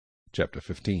Chapter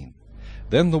 15.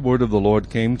 Then the word of the Lord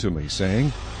came to me,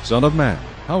 saying, Son of man,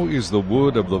 how is the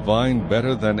wood of the vine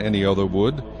better than any other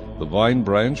wood, the vine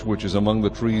branch which is among the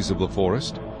trees of the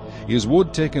forest? Is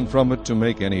wood taken from it to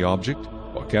make any object?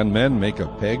 Or can men make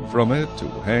a peg from it, to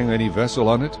hang any vessel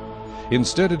on it?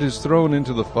 Instead it is thrown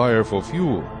into the fire for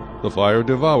fuel. The fire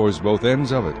devours both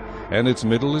ends of it, and its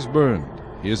middle is burned.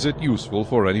 Is it useful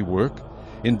for any work?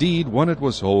 Indeed, when it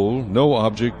was whole, no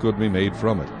object could be made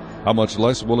from it. How much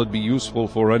less will it be useful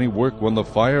for any work when the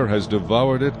fire has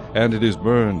devoured it, and it is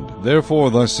burned?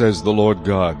 Therefore thus says the Lord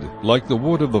God, like the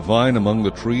wood of the vine among the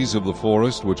trees of the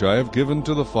forest, which I have given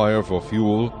to the fire for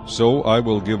fuel, so I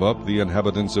will give up the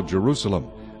inhabitants of Jerusalem,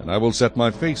 and I will set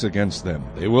my face against them.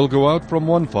 They will go out from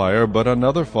one fire, but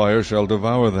another fire shall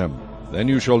devour them. Then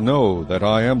you shall know that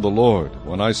I am the Lord,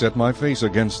 when I set my face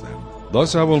against them.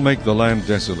 Thus I will make the land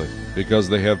desolate, because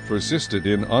they have persisted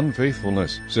in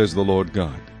unfaithfulness, says the Lord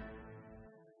God.